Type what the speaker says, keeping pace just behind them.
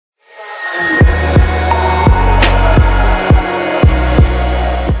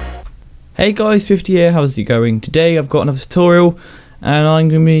Hey guys, Swifty here, how's it going? Today I've got another tutorial and I'm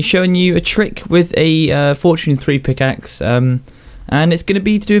going to be showing you a trick with a Fortune 3 pickaxe, and it's going to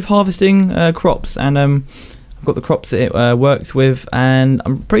be to do with harvesting crops, and I've got the crops that it works with, and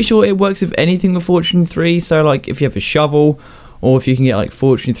I'm pretty sure it works with anything with Fortune 3, so like if you have a shovel or if you can get like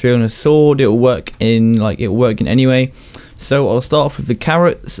Fortune 3 on a sword, it'll work in any way. So I'll start off with the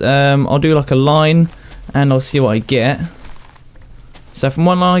carrots. I'll do like a line and I'll see what I get. So from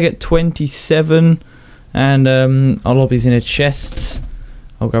one line I get 27, and I'll lob these in a chest.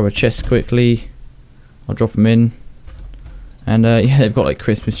 I'll grab a chest quickly, I'll drop them in, and yeah, they've got like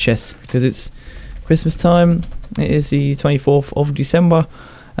Christmas chests because it's Christmas time. It is the 24th of December,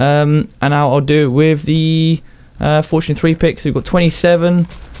 and now I'll do it with the Fortune 3 pick. So we've got 27,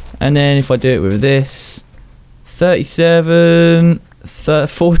 and then if I do it with this, 37,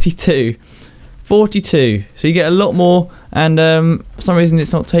 42. So you get a lot more, and for some reason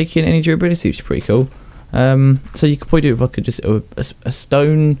it's not taking any durability, which is pretty cool. So you could probably do it with like just a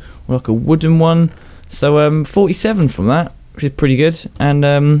stone or like a wooden one. So 47 from that, which is pretty good. And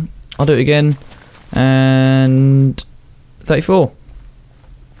I'll do it again, and 34.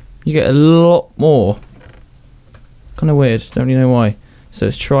 You get a lot more. Kind of weird, don't really know why. So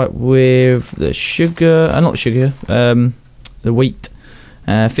let's try it with the sugar, not sugar, the wheat.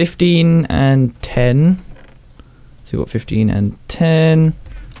 15 and 10. So we've got 15 and 10.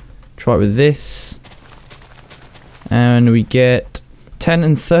 Try it with this, and we get 10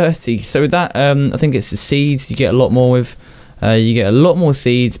 and 30. So with that, I think it's the seeds you get a lot more with. You get a lot more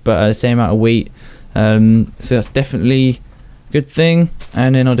seeds, but the same amount of wheat. So that's definitely a good thing.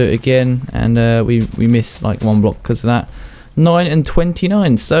 And then I'll do it again, and we miss like one block because of that. 9 and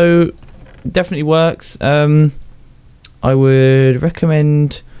 29. So definitely works. I would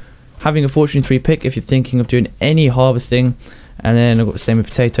recommend having a Fortune 3 pick if you're thinking of doing any harvesting. And then I've got the same with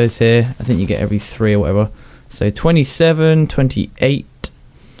potatoes here. I think you get every 3 or whatever. So 27, 28,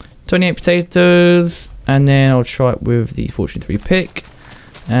 28 potatoes, and then I'll try it with the Fortune 3 pick,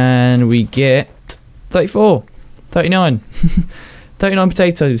 and we get 34, 39, 39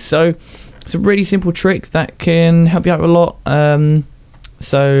 potatoes. So it's a really simple trick that can help you out a lot.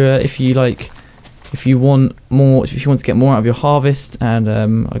 If you want to get more out of your harvest, and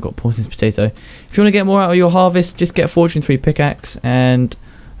I got poisonous potato. If you want to get more out of your harvest, just get a Fortune 3 pickaxe and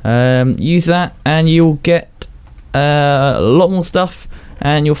use that, and you'll get a lot more stuff,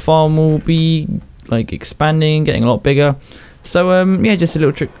 and your farm will be like expanding, getting a lot bigger. So yeah, just a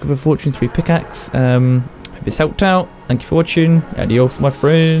little trick with a Fortune 3 pickaxe. Hope it's helped out. Thank you for watching. Adios, my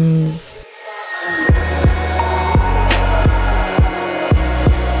friends.